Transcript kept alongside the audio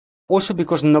also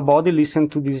because nobody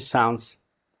listened to these sounds.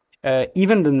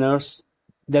 Even the nurse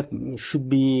that should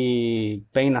be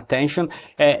paying attention,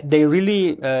 they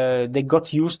really they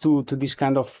got used to this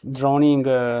kind of droning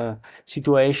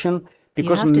situation You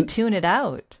because have to tune it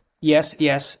out.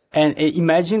 yes, and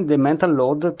imagine the mental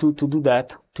load to do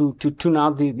that, to tune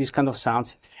out these kind of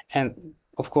sounds, and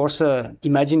of course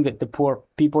imagine that the poor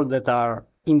people that are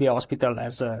in the hospital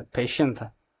as a patient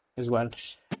as well.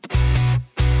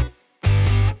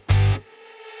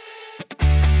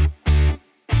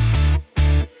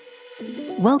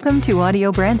 Welcome to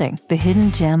Audio Branding, the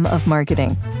hidden gem of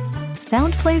marketing.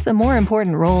 Sound plays a more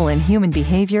important role in human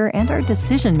behavior and our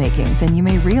decision-making than you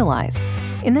may realize.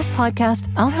 In this podcast,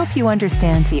 I'll help you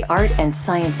understand the art and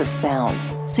science of sound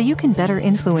so you can better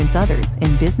influence others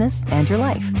in business and your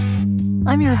life.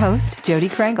 I'm your host, Jody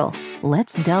Krangle.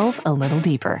 Let's delve a little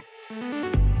deeper.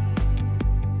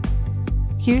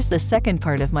 Here's the second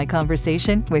part of my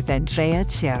conversation with Andrea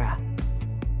Cera.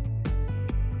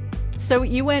 So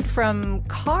you went from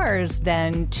cars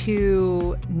then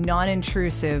to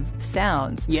non-intrusive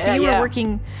sounds. Yeah, so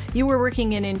you were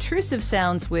working in intrusive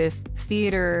sounds with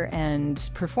theater and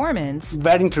performance.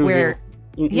 Very intrusive.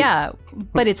 Yeah,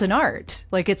 but it's an art.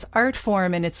 Like it's art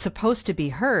form and it's supposed to be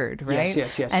heard, right?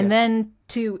 Yes. And then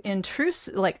to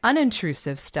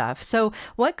unintrusive stuff. So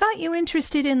what got you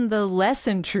interested in the less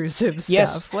intrusive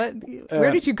stuff?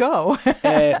 Where did you go?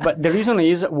 But the reason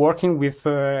is working with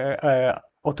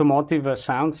automotive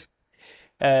sounds,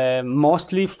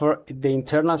 mostly for the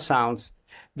internal sounds,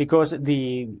 because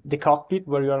the cockpit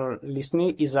where you're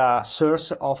listening is a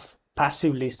source of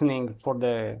passive listening for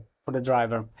the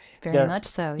driver. Very much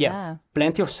so, yeah.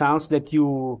 Plenty of sounds that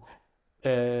you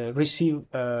receive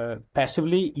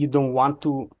passively. You don't want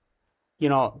to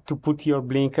put your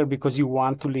blinker because you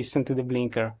want to listen to the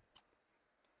blinker.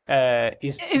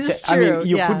 It's true. I mean,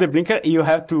 you put the blinker, you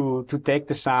have to take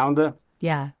the sound.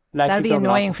 Yeah. Like that'd be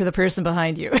annoying for the person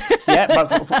behind you. Yeah, but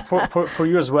for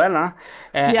you as well, huh?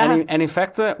 And in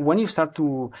fact, when you start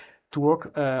to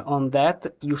work on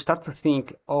that, you start to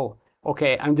think, oh,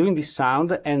 okay, I'm doing this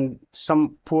sound, and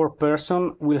some poor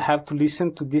person will have to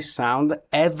listen to this sound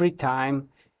every time.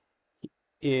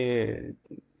 I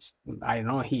don't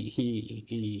know.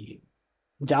 He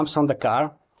jumps on the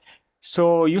car.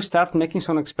 So you start making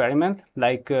some experiment,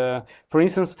 like for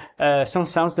instance, some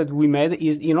sounds that we made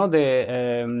is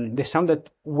the sound that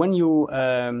when you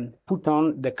put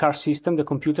on the car system, the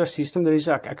computer system, there is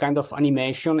a kind of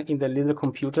animation in the little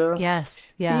computer. Yes,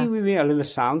 yeah, a little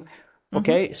sound.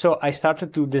 Okay, so I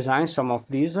started to design some of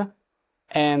these,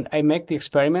 and I make the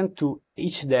experiment to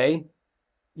each day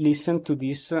listen to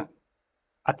this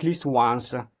at least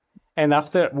once, and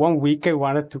after 1 week I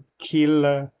wanted to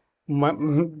kill.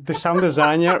 The sound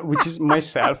designer, which is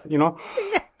myself, and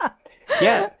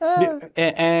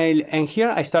here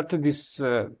I started this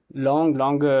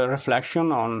long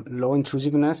reflection on low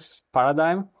intrusiveness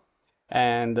paradigm,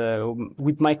 and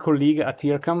with my colleague at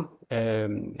IRCAM,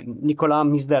 Nicolas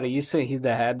Misdaris, he's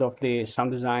the head of the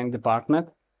sound design department.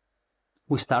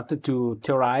 We started to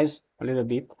theorize a little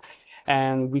bit,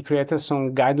 and we created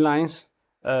some guidelines.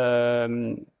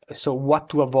 So what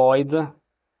to avoid.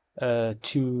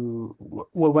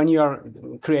 When you are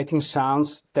creating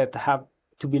sounds that have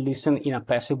to be listened in a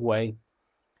passive way.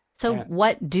 So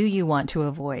what do you want to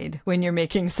avoid when you're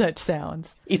making such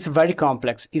sounds? It's very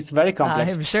complex.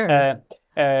 I'm sure.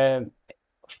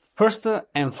 First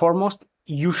and foremost,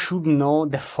 you should know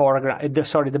the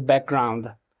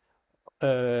background.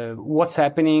 What's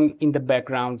happening in the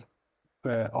background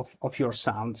of your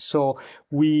sound. So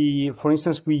for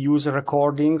instance, we use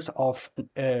recordings of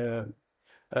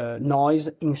noise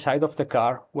inside of the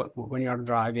car when you're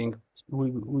driving.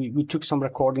 We took some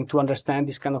recording to understand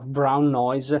this kind of brown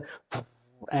noise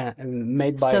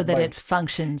made by... So that it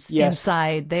functions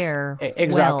inside there.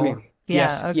 Exactly. Well.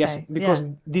 Yes, because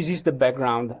this is the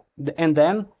background. And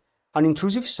then an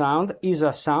intrusive sound is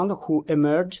a sound who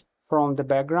emerge from the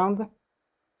background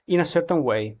in a certain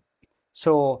way.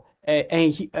 So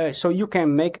so you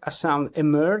can make a sound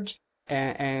emerge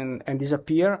and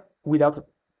disappear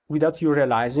without you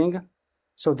realizing.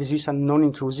 So this is a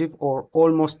non-intrusive or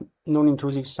almost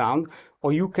non-intrusive sound,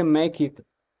 or you can make it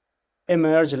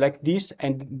emerge like this,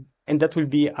 and that will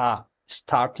be a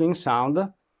startling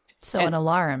sound. So an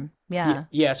alarm, yeah.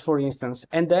 Yes, for instance.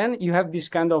 And then you have this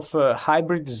kind of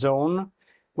hybrid zone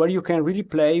where you can really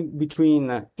play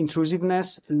between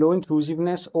intrusiveness, low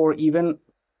intrusiveness, or even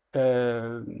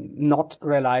not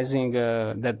realizing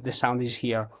that the sound is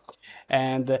here.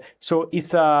 And so it's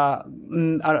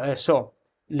so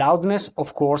loudness,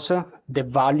 of course, the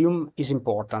volume is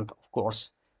important, of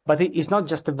course, but it's not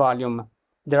just the volume.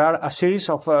 there are a series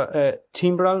of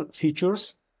timbral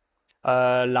features,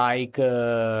 like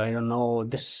I don't know,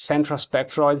 the central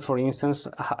spectroid, for instance,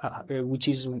 which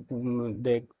is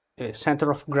the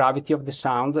center of gravity of the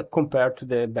sound compared to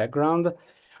the background,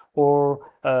 or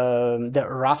the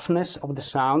roughness of the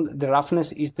sound. The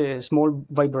roughness is the small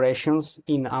vibrations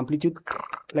in amplitude,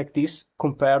 like this,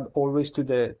 compared always to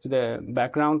the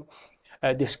background.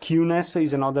 The skewness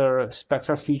is another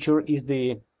spectral feature. Is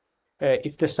the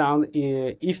if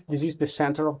this is the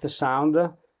center of the sound,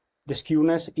 the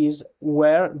skewness is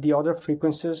where the other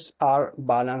frequencies are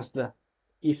balanced,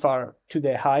 if are to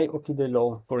the high or to the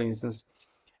low, for instance.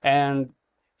 And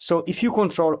so if you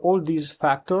control all these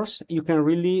factors, you can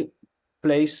really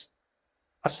place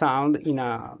a sound in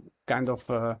a kind of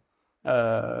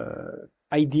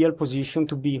ideal position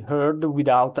to be heard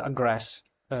without aggress.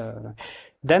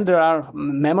 Then there are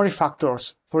memory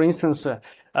factors. For instance,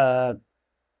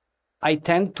 I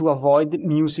tend to avoid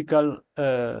musical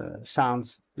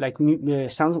sounds, like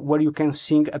sounds where you can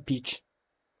sing a pitched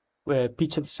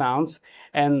sounds,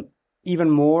 and even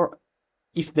more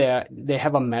if they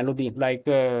have a melody, like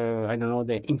I don't know,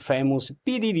 the infamous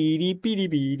pidi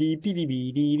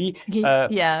pidi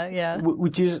yeah,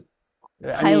 which is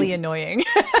highly annoying.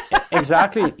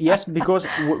 Exactly, yes, because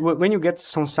when you get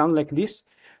some sound like this,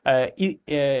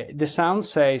 the sound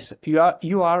says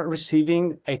you are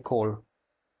receiving a call,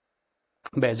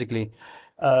 basically.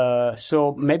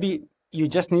 So maybe you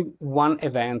just need one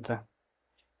event.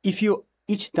 If you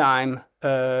each time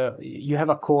you have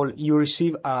a call, you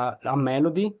receive a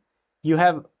melody, you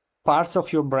have parts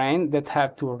of your brain that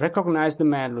have to recognize the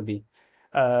melody,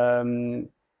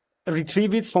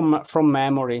 retrieve it from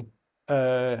memory,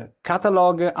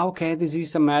 catalog, okay, this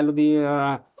is a melody,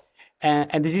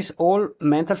 and this is all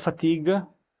mental fatigue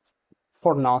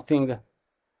for nothing.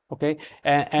 Okay,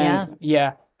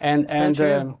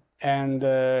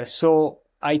 so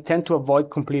I tend to avoid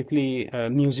completely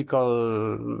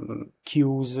musical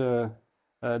cues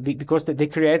because they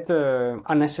create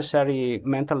unnecessary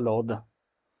mental load.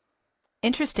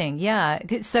 Interesting. Yeah.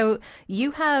 So you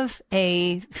have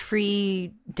a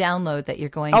free download that you're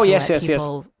going to let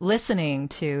people listening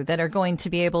to that are going to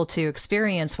be able to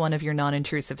experience one of your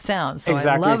non-intrusive sounds. So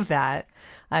exactly. I love that.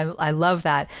 I love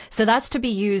that. So that's to be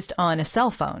used on a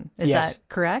cell phone. Is that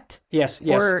correct? Yes.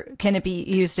 Or can it be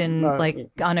used in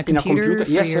on a computer?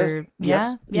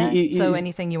 Yes. So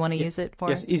anything you want to use it for?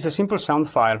 Yes. It's a simple sound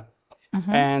file.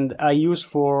 Mm-hmm. And I use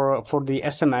for the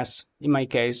SMS in my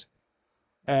case.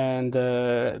 And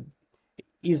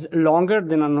is longer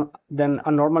than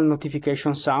a normal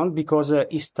notification sound because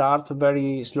it starts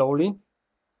very slowly,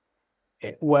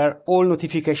 where all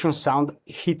notification sound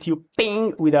hit you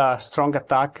ping with a strong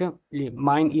attack.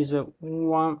 Mine is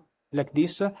one like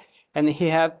this, and he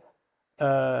has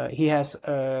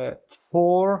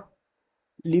 4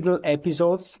 little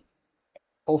episodes,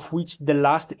 of which the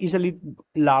last is a little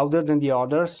louder than the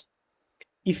others.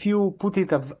 If you put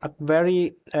it at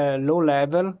very low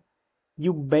level,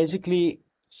 you basically,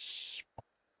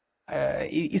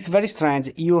 it's very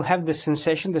strange. You have the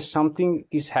sensation that something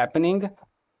is happening,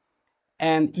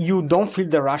 and you don't feel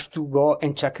the rush to go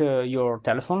and check your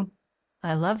telephone.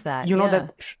 I love that. You know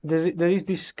that there is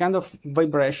this kind of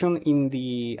vibration in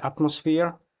the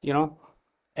atmosphere,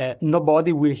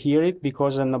 nobody will hear it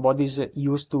because nobody's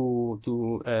used to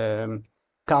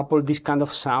couple this kind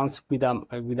of sounds with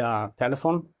a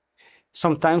telephone.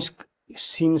 Sometimes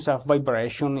seems a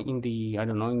vibration in the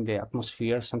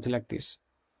atmosphere, something like this.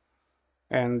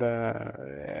 And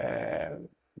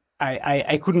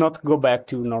I could not go back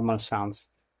to normal sounds.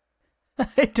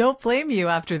 I don't blame you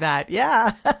after that.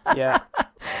 Yeah. Yeah.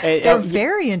 They're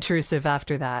very intrusive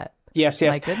after that. Yes.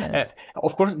 My goodness.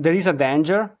 Of course, there is a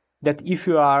danger that if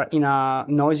you are in a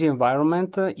noisy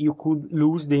environment, you could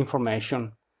lose the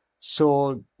information.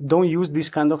 So don't use this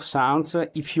kind of sounds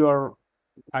if you are,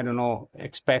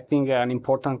 expecting an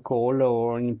important call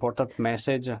or an important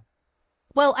message.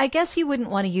 Well, I guess you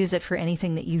wouldn't want to use it for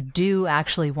anything that you do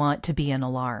actually want to be an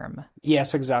alarm.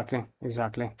 Yes, exactly.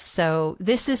 So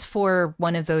this is for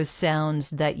one of those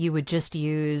sounds that you would just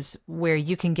use where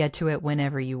you can get to it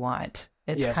whenever you want.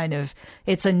 It's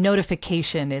it's a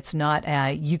notification. It's not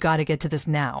you got to get to this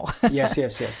now. Yes.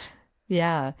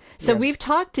 Yeah. So we've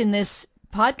talked in this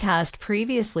podcast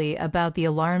previously about the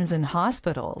alarms in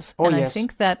hospitals. And I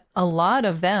think that a lot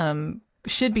of them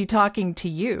should be talking to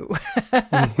you.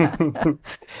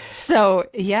 So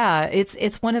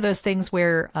it's one of those things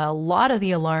where a lot of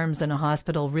the alarms in a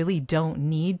hospital really don't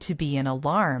need to be an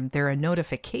alarm. They're a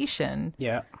notification.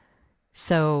 Yeah.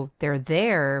 So they're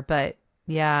there, but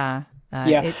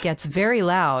It gets very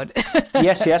loud.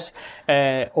 Yes.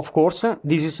 Of course,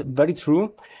 this is very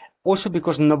true. Also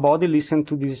because nobody listens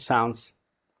to these sounds.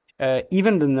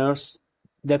 Even the nurse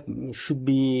that should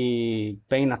be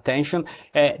paying attention,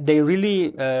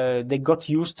 they got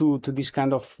used to this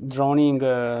kind of droning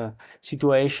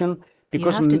situation.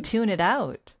 Because you have to tune it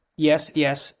out. Yes.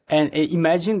 And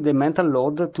imagine the mental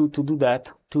load to do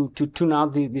that, to tune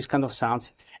out these kind of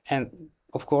sounds. And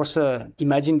of course,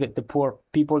 imagine the poor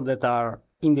people that are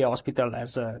in the hospital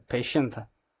as a patient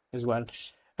as well.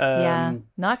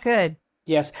 Not good.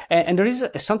 Yes, and there is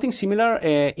something similar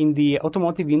in the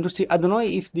automotive industry. I don't know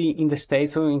if in the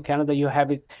States or in Canada you have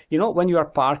it. You know, when you are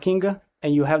parking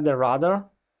and you have the radar,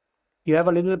 you have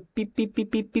a little beep, beep,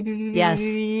 beep, beep, beep, beep. Yes,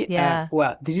 yeah.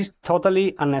 Well, this is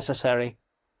totally unnecessary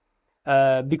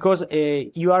because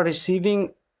you are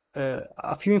receiving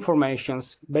a few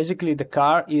informations. Basically, the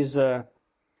car is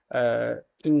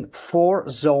in 4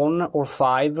 zone or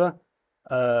 5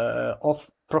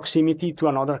 of proximity to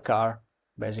another car,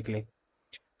 basically.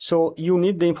 So you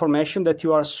need the information that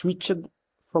you are switched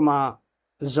from a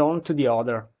zone to the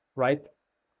other, right?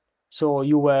 So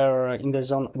you were in the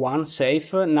zone 1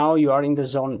 safe, now you are in the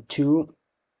zone 2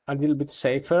 a little bit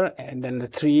safer, and then the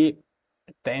 3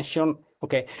 tension.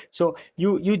 Okay, so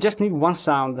you just need one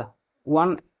sound,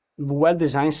 one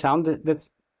well-designed sound that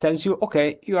tells you,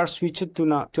 okay, you are switched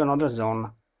to another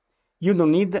zone. You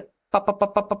don't need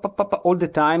all the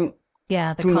time.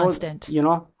 Yeah, the constant. Know, you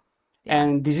know, yeah.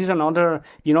 And this is another,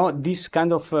 you know, this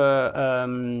kind of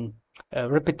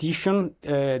repetition,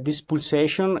 this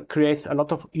pulsation creates a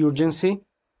lot of urgency.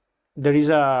 There is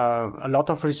a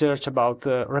lot of research about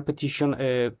repetition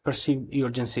perceived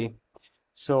urgency.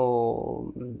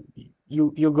 So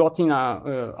you got in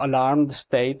a alarmed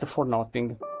state for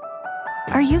nothing.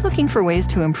 Are you looking for ways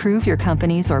to improve your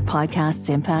company's or podcast's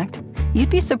impact? You'd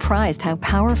be surprised how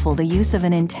powerful the use of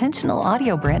an intentional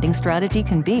audio branding strategy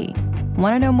can be.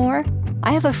 Want to know more?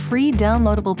 I have a free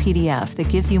downloadable PDF that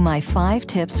gives you my 5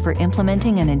 tips for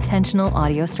implementing an intentional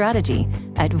audio strategy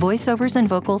at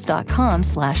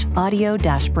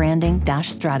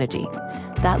voiceoversandvocals.com/audio-branding-strategy.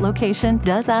 That location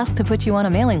does ask to put you on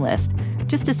a mailing list,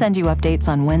 just to send you updates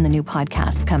on when the new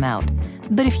podcasts come out.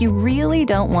 But if you really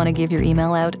don't want to give your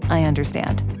email out, I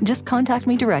understand. Just contact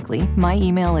me directly. My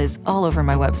email is all over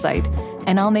my website,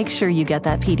 and I'll make sure you get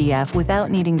that PDF without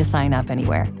needing to sign up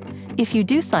anywhere. If you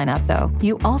do sign up, though,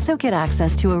 you also get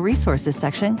access to a resources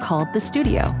section called The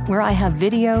Studio, where I have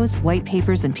videos, white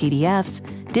papers, and PDFs,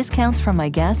 discounts from my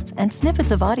guests, and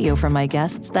snippets of audio from my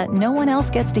guests that no one else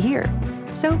gets to hear.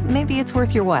 So maybe it's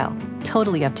worth your while.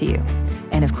 Totally up to you.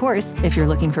 And of course, if you're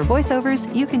looking for voiceovers,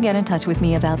 you can get in touch with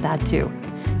me about that too.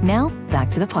 Now,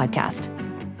 back to the podcast.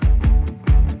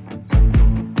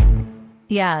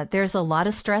 Yeah, there's a lot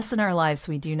of stress in our lives.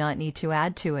 We do not need to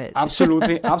add to it.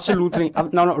 Absolutely.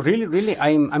 No, really,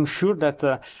 I'm sure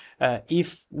that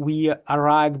if we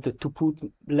arrived to put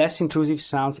less intrusive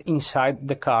sounds inside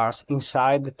the cars,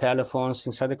 inside the telephones,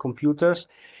 inside the computers,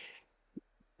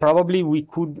 probably we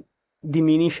could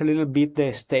diminish a little bit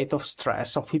the state of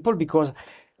stress of people, because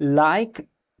like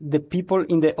the people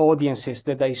in the audiences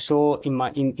that I saw in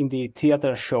the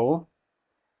theater show,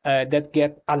 that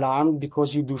get alarmed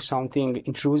because you do something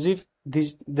intrusive.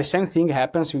 The same thing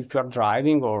happens if you are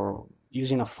driving or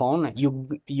using a phone.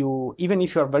 You even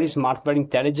if you are very smart, very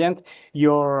intelligent,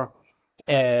 your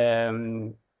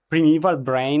primeval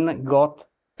brain got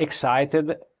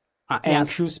excited,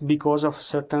 anxious because of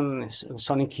certain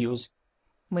sonic cues.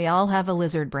 We all have a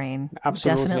lizard brain.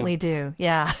 Absolutely. Definitely do.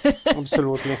 Yeah.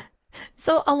 Absolutely.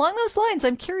 So along those lines,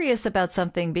 I'm curious about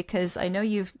something, because I know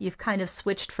you've kind of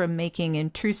switched from making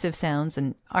intrusive sounds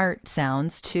and art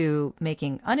sounds to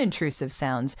making unintrusive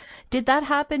sounds. Did that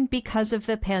happen because of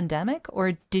the pandemic,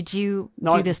 or did you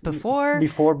do this before?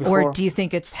 Before. Or do you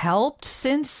think it's helped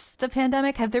since the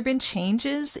pandemic? Have there been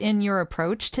changes in your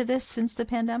approach to this since the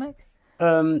pandemic?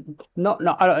 No.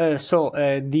 So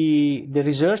the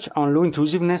research on low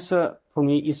intrusiveness for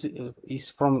me is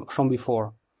from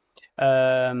before.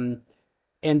 And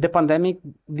the pandemic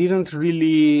didn't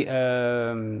really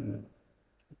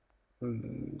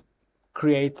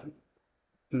create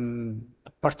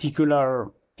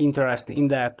particular interest in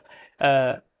that.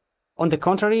 On the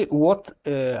contrary, what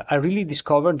I really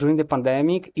discovered during the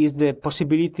pandemic is the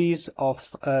possibilities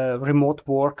of remote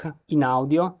work in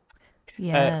audio.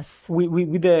 Yes.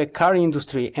 With the car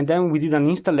industry, and then we did an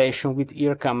installation with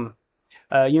IRCAM,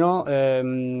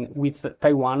 with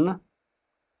Taiwan.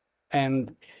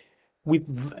 And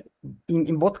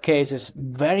in both cases,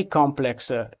 very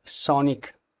complex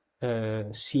sonic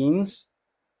scenes,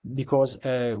 because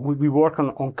we work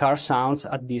on car sounds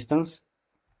at distance.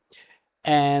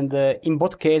 And in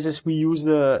both cases, we use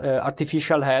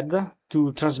artificial head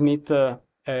to transmit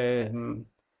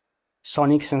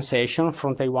sonic sensation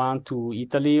from Taiwan to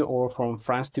Italy or from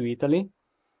France to Italy.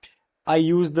 I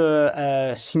used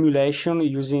simulation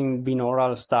using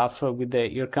binaural stuff with the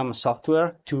earcam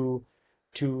software to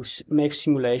make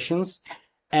simulations.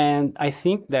 And I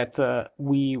think that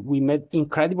we made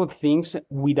incredible things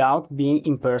without being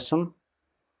in person.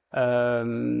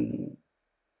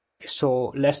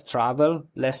 So less travel,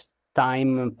 less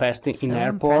time passed in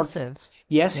airports. Impressive.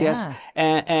 Yes, yes.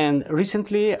 And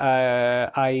recently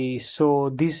I saw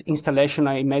this installation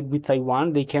I made with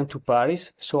Taiwan. They came to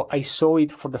Paris, so I saw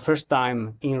it for the first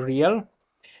time in real.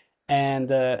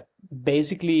 And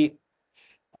basically,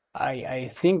 I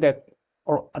think that,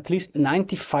 or at least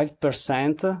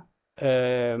 95%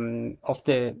 of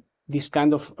this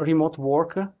kind of remote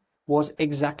work was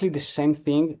exactly the same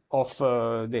thing of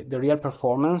the real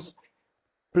performance,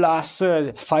 plus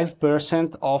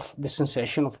 5% of the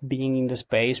sensation of being in the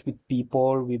space with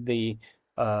people, with the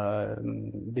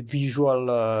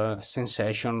visual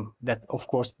sensation. That, of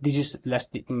course, this is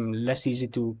less easy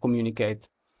to communicate.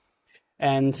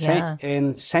 And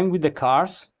same with the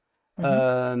cars.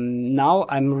 Now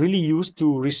I'm really used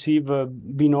to receive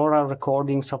binaural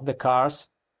recordings of the cars,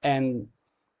 and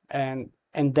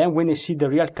then when I see the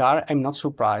real car, I'm not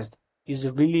surprised. It's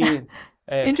really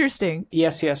interesting.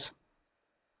 Yes, yes.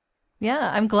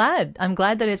 Yeah, I'm glad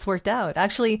that it's worked out.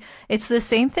 Actually, it's the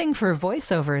same thing for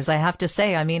voiceovers, I have to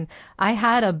say. I mean, I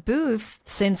had a booth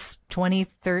since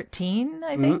 2013,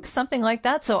 I think, something like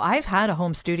that. So I've had a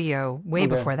home studio way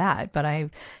before that, but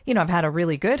I've had a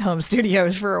really good home studio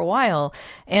for a while.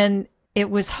 And it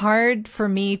was hard for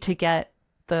me to get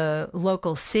the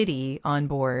local city on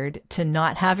board to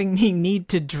not having me need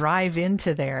to drive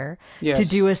into there to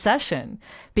do a session,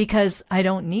 because I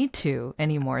don't need to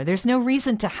anymore. There's no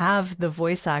reason to have the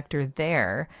voice actor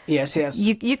there. Yes, yes.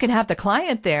 You can have the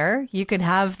client there. You can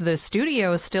have the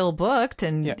studio still booked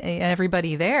and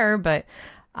everybody there, but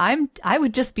I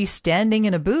would just be standing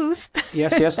in a booth.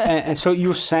 Yes, yes. And so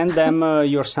you send them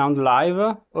your sound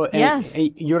live? Yes.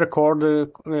 And you record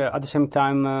at the same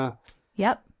time?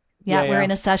 Yep. Yeah, we're in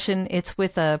a session. It's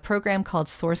with a program called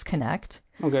Source Connect.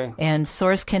 Okay. And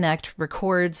Source Connect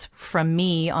records from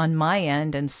me on my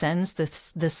end and sends the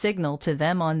signal to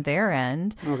them on their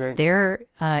end. Okay. Their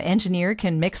engineer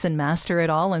can mix and master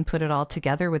it all and put it all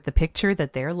together with the picture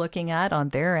that they're looking at on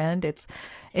their end. It's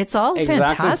all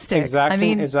fantastic.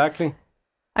 Exactly.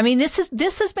 I mean, this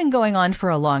has been going on for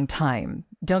a long time.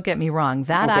 Don't get me wrong.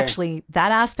 That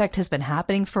aspect has been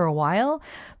happening for a while,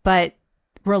 but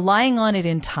relying on it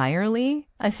entirely,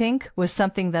 I think, was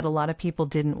something that a lot of people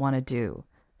didn't want to do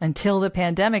until the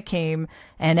pandemic came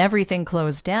and everything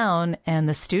closed down and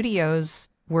the studios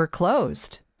were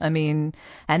closed. I mean,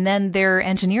 and then their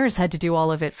engineers had to do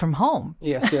all of it from home.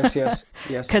 Yes.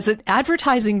 Because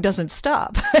advertising doesn't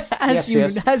stop, as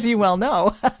you well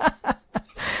know.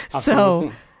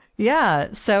 So.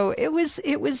 Yeah, so it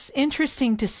was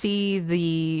interesting to see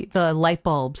the light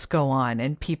bulbs go on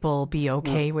and people be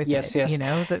okay with it. Yes. You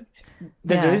know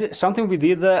there is something we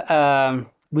did.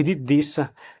 We did this.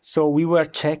 So we were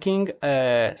checking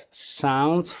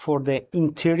sounds for the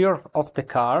interior of the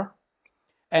car,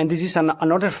 and this is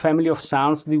another family of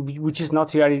sounds which is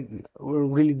not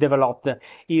really developed.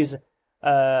 Is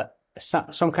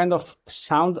some kind of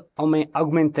sound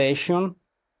augmentation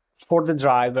for the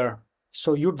driver.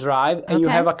 So you drive and you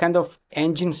have a kind of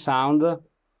engine sound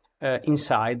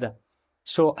inside.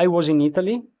 So I was in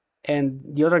Italy and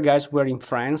the other guys were in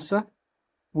France.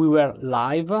 We were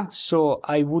live. So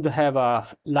I would have a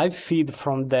live feed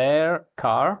from their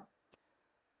car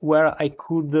where I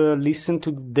could listen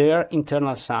to their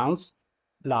internal sounds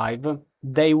live.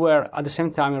 They were at the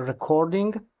same time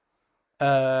recording with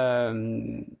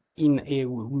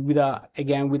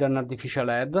an artificial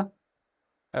head.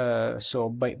 So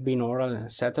by binaural,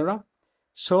 etc.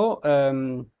 So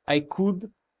I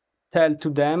could tell to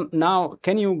them, now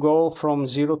can you go from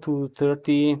 0 to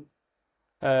 30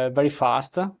 very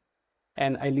fast?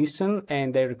 And I listen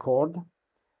and they record.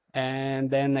 And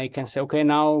then I can say, okay,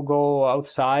 now go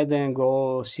outside and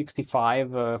go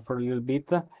 65 for a little bit.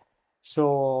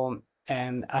 So,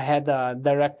 and I had a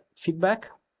direct feedback.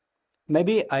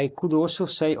 Maybe I could also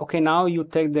say, okay, now you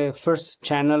take the first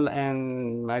channel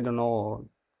and I don't know,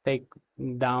 take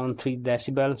down 3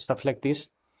 decibel, stuff like this.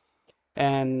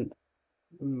 And,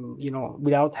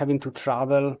 without having to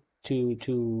travel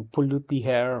to pollute the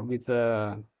air with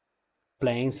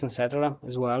planes, etc.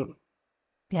 as well.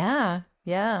 Yeah.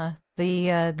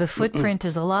 The footprint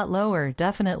is a lot lower,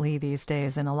 definitely these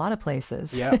days in a lot of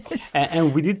places. Yeah,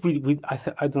 and we did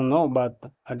I don't know, but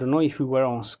I don't know if we were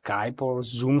on Skype or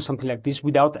Zoom, something like this,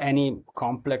 without any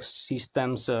complex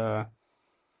systems.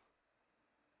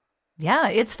 Yeah,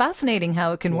 it's fascinating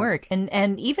how it can work.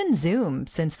 And even Zoom,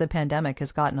 since the pandemic,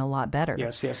 has gotten a lot better.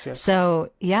 Yes.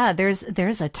 So yeah, there's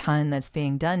a ton that's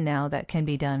being done now that can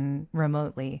be done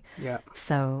remotely. Yeah.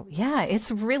 So yeah,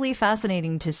 it's really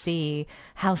fascinating to see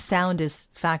how sound is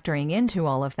factoring into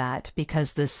all of that,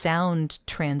 because the sound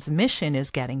transmission is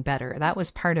getting better. That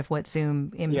was part of what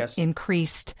Zoom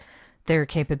increased their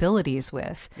capabilities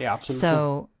with. Yeah,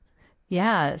 absolutely.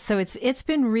 So it's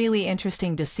been really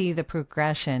interesting to see the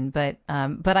progression, but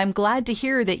I'm glad to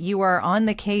hear that you are on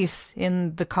the case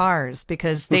in the cars,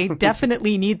 because they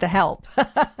definitely need the help.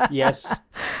 Yes.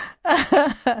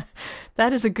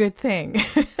 That is a good thing.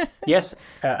 Yes,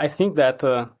 I think that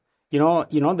the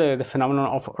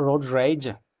phenomenon of road rage.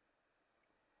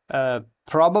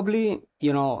 Probably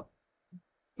a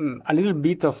little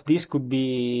bit of this could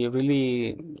be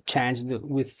really changed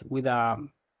with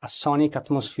a sonic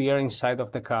atmosphere inside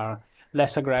of the car,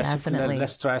 less aggressive,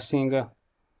 less stressing.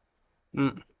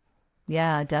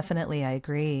 Yeah, definitely. I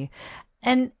agree.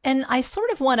 And I sort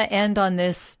of want to end on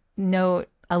this note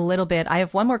a little bit. I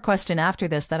have one more question after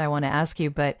this that I want to ask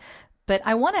you, but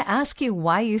I want to ask you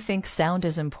why you think sound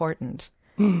is important,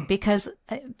 because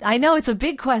I know it's a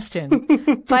big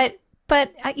question, but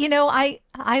I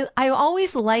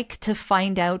always like to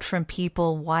find out from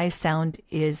people why sound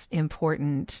is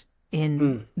important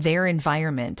in their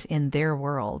environment, in their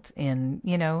world,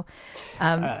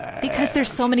 because there's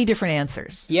so many different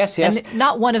answers. Yes. And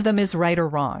not one of them is right or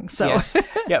wrong. So yes.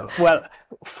 Yeah. Well,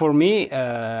 for me,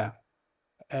 the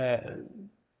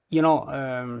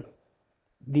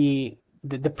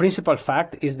principal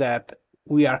fact is that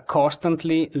we are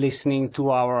constantly listening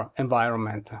to our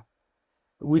environment.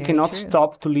 We Very cannot true.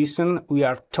 stop to listen. We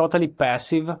are totally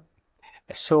passive.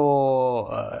 So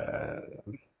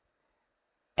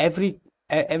every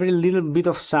little bit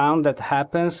of sound that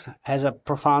happens has a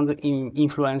profound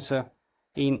influence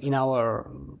in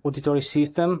our auditory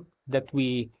system that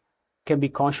we can be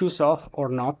conscious of or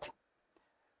not.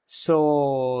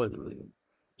 So,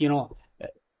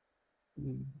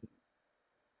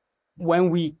 when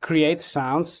we create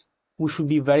sounds, we should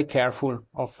be very careful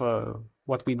of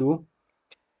what we do.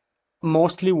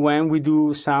 Mostly when we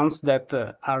do sounds that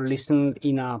are listened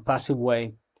in a passive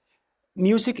way.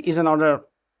 Music is another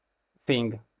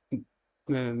thing.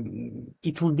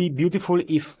 It would be beautiful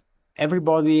if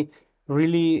everybody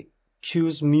really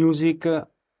choose music to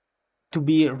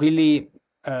be really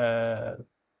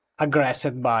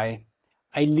aggressive by.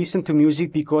 I listen to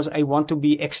music because I want to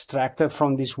be extracted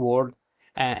from this world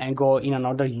and go in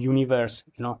another universe,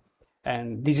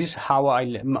 And this is how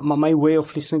my way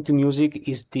of listening to music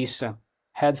is this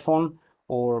headphone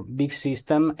or big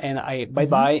system. And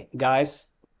bye-bye,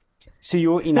 guys. See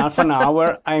you in half an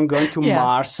hour. I'm going to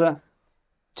Mars.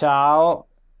 Ciao.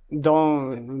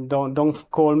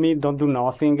 Don't call me. Don't do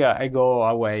nothing. I go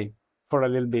away for a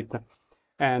little bit.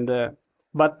 And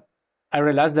but I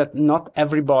realized that not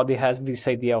everybody has this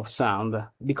idea of sound,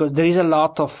 because there is a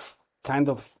lot of kind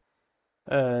of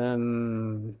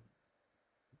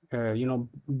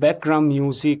background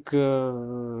music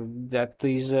that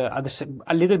is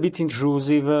a little bit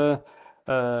intrusive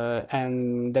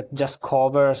and that just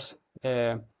covers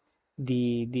the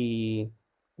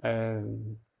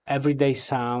everyday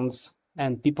sounds,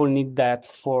 and people need that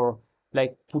for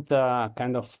put a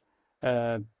kind of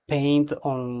paint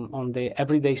on the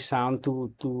everyday sound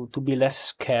to be less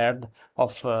scared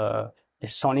of the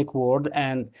sonic world.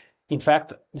 And in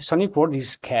fact, the sonic world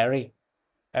is scary.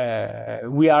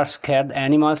 We are scared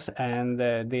animals, and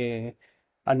I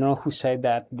don't know who said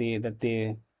that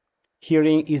the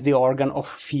hearing is the organ of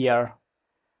fear.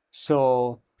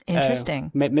 So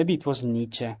interesting. Maybe it was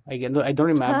Nietzsche. I don't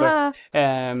remember.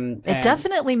 It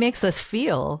definitely makes us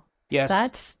feel. Yes,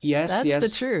 that's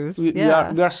the truth. We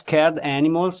are scared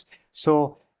animals.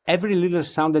 So every little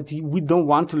sound that we don't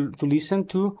want to listen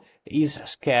to is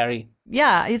scary.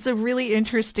 Yeah, it's a really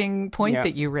interesting point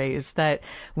that you raise, that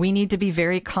we need to be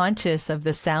very conscious of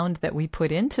the sound that we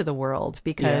put into the world,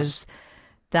 because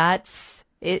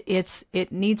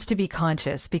it needs to be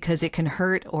conscious, because it can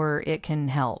hurt or it can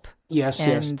help. Yes.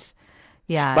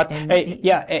 Yeah. But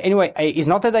anyway, it's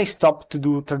not that I stopped to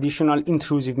do traditional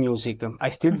intrusive music. I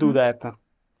still do that.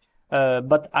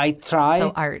 But I try.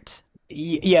 So art.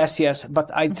 Yes.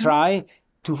 But I try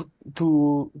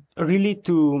to really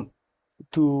to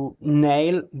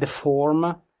nail the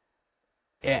form,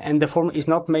 and the form is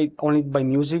not made only by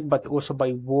music but also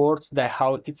by words, that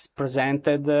how it's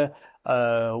presented,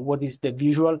 what is the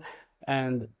visual.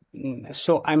 And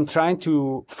so I'm trying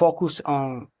to focus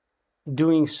on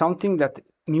doing something that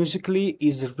musically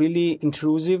is really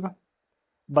intrusive,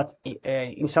 but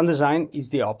in sound design is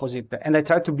the opposite. And I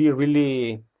try to be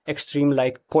really extreme,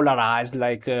 like polarized,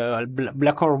 like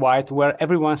black or white, where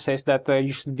everyone says that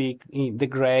you should be in the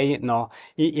gray. No,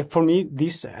 for me,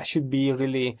 this should be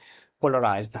really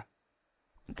polarized.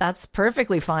 That's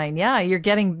perfectly fine. Yeah, you're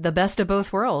getting the best of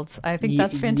both worlds. I think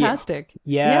that's fantastic.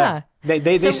 Yeah.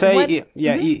 They say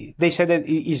they say that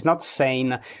it's not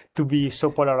sane to be so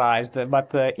polarized,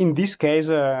 but in this case,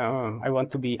 I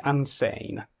want to be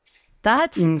unsane.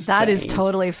 That is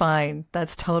totally fine.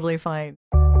 That's totally fine.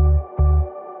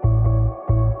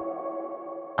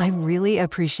 I really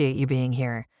appreciate you being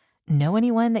here. Know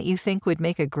anyone that you think would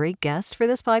make a great guest for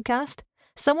this podcast?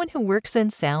 Someone who works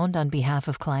in sound on behalf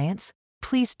of clients?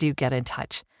 Please do get in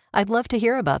touch. I'd love to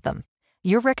hear about them.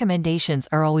 Your recommendations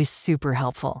are always super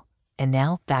helpful. And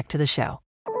now back to the show.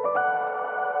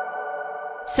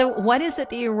 So what is it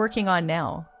that you're working on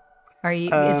now?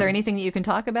 Is there anything that you can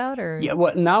talk about, or? Yeah,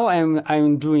 well, now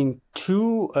I'm doing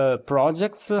two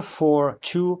projects for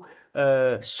two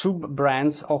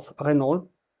sub-brands of Renault,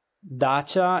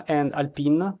 Dacia and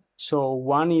Alpine. So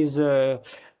one is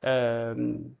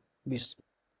this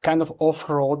kind of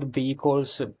off-road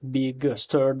vehicles, big,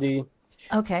 sturdy.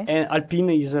 Okay. And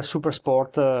Alpine is a super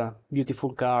sport,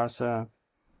 beautiful cars.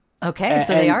 Okay,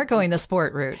 so they are going the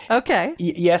sport route. Okay.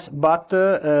 Yes, but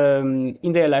in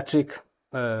the electric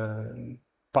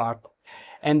part.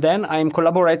 And then I'm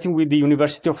collaborating with the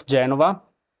University of Genova,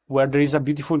 where there is a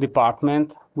beautiful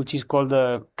department, which is called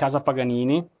Casa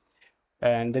Paganini.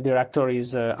 And the director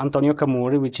is Antonio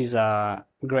Camuri, which is a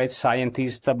great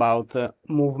scientist about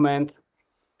movement,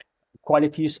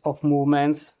 qualities of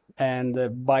movements, and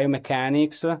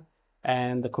biomechanics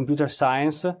and computer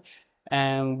science.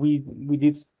 And we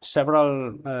did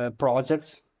several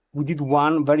projects. We did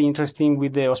one very interesting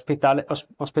with the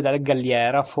Ospedale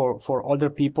Galliera for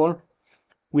older people,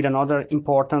 with another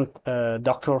important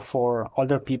doctor for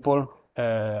older people,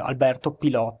 Alberto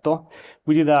Pilotto.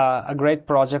 We did a great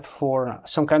project for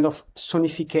some kind of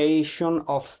sonification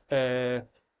of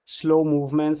slow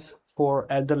movements for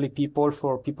elderly people,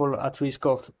 for people at risk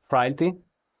of frailty.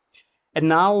 And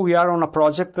now we are on a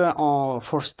project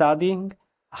for studying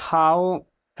how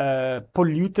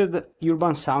polluted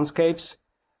urban soundscapes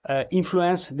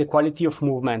influence the quality of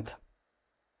movement.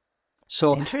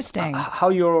 So interesting. How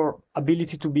your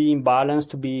ability to be in balance,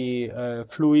 to be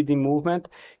fluid in movement,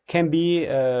 can be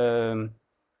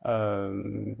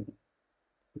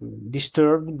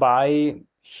disturbed by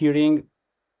hearing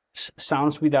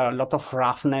sounds with a lot of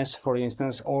roughness, for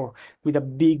instance, or with a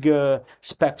big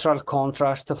spectral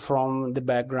contrast from the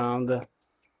background.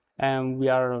 And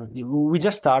we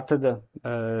just started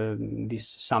this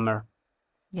summer.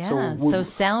 Yeah, so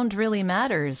sound really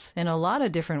matters in a lot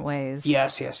of different ways.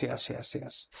 Yes.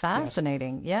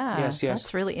 Fascinating. Yeah, yes.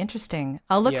 That's really interesting.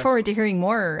 I'll look forward to hearing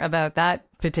more about that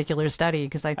particular study,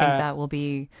 because I think that'll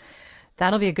be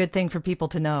a good thing for people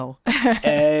to know.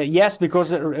 Yes,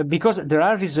 because there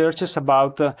are researchers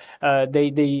about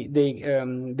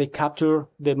they capture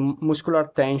the muscular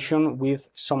tension with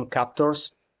some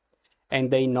captors,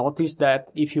 and they notice that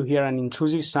if you hear an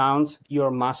intrusive sound,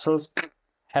 your muscles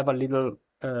have a little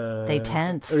they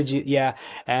tense. The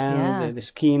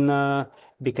skin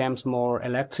becomes more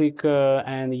electric,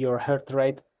 and your heart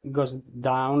rate goes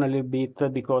down a little bit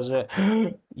because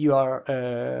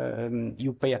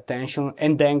you pay attention,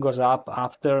 and then goes up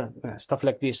after, stuff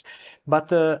like this.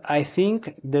 But I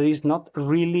think there is not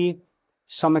really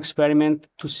some experiment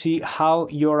to see how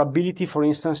your ability, for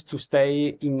instance, to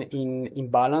stay in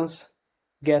balance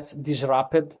gets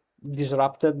disrupted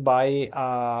by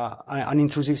an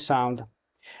intrusive sound.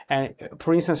 And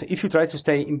for instance, if you try to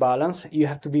stay in balance, you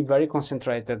have to be very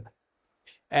concentrated.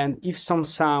 And if some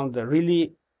sound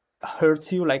really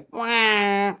hurts you, like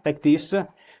this,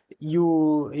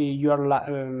 you are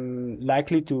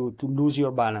likely to lose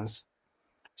your balance.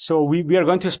 So we are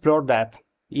going to explore that.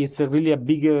 It's really a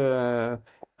big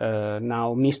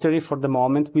now mystery for the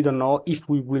moment. We don't know if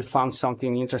we will find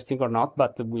something interesting or not,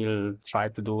 but we'll try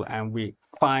to do, and we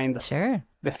find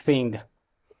the thing.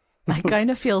 I kind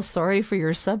of feel sorry for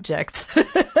your subjects.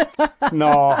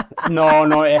 No.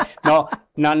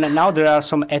 Now there are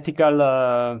some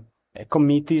ethical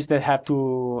committees that have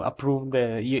to approve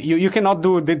you cannot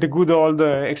do the good old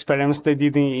experiments they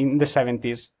did in the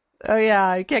 70s. Oh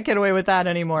yeah, you can't get away with that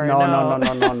anymore. No.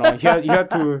 You have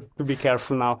to be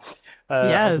careful now.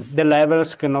 Yes. The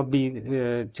levels cannot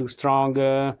be too strong,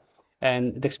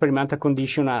 and the experimental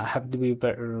conditions have to be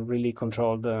really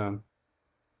controlled.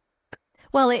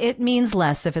 Well, it means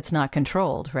less if it's not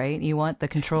controlled, right? You want the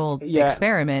controlled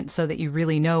experiment so that you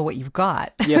really know what you've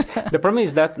got. Yes. The problem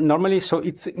is that normally, so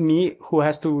it's me who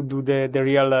has to do the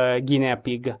real guinea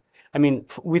pig. I mean,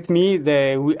 with me,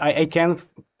 I can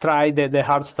try the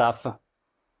hard stuff.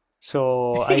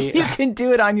 So you can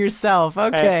do it on yourself.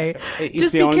 Okay.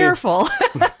 Just be careful.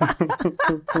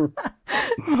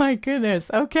 My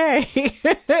goodness. Okay.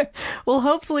 Well,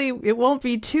 hopefully it won't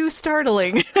be too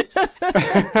startling.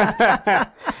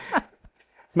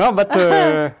 No, but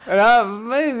I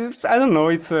don't know.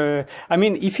 It's I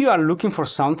mean, if you are looking for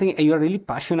something and you're really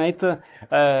passionate,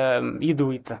 you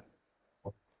do it.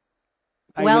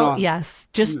 Well, yes.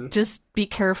 Just be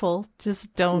careful.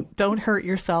 Just don't hurt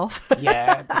yourself.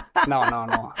 Yeah. No.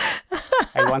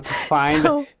 I want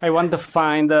to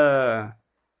find the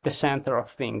center of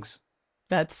things.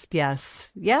 That's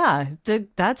yeah.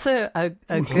 That's a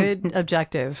good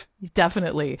objective,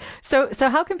 definitely. So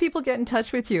how can people get in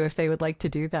touch with you if they would like to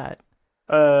do that?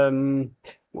 I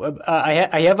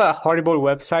have a horrible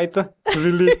website.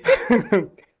 Really,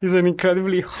 it's an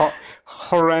incredibly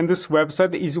horrendous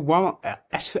website. It's one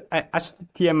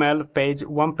HTML page,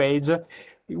 one page,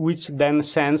 which then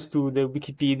sends to the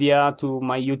Wikipedia, to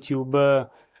my YouTube.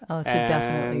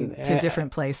 To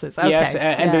different places. Okay. Yes,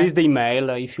 and there is the email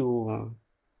if you.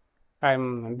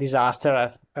 I'm a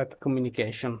disaster at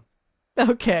communication.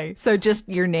 Okay, so just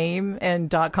your name and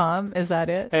 .com, is that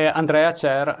it? Andrea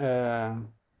Cera.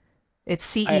 It's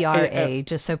CERA,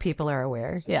 just so people are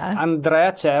aware. Yeah.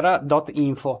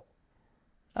 AndreaCera.info.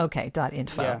 Okay,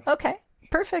 .info. Yeah. Okay,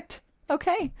 perfect.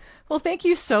 Okay. Well, thank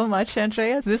you so much,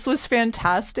 Andrea. This was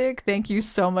fantastic. Thank you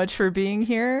so much for being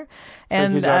here.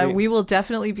 And we will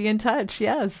definitely be in touch.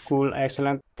 Yes. Cool.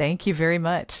 Excellent. Thank you very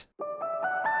much.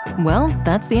 Well,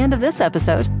 that's the end of this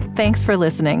episode. Thanks for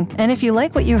listening. And if you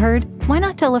like what you heard, why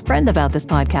not tell a friend about this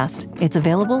podcast? It's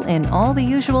available in all the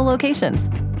usual locations.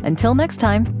 Until next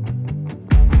time.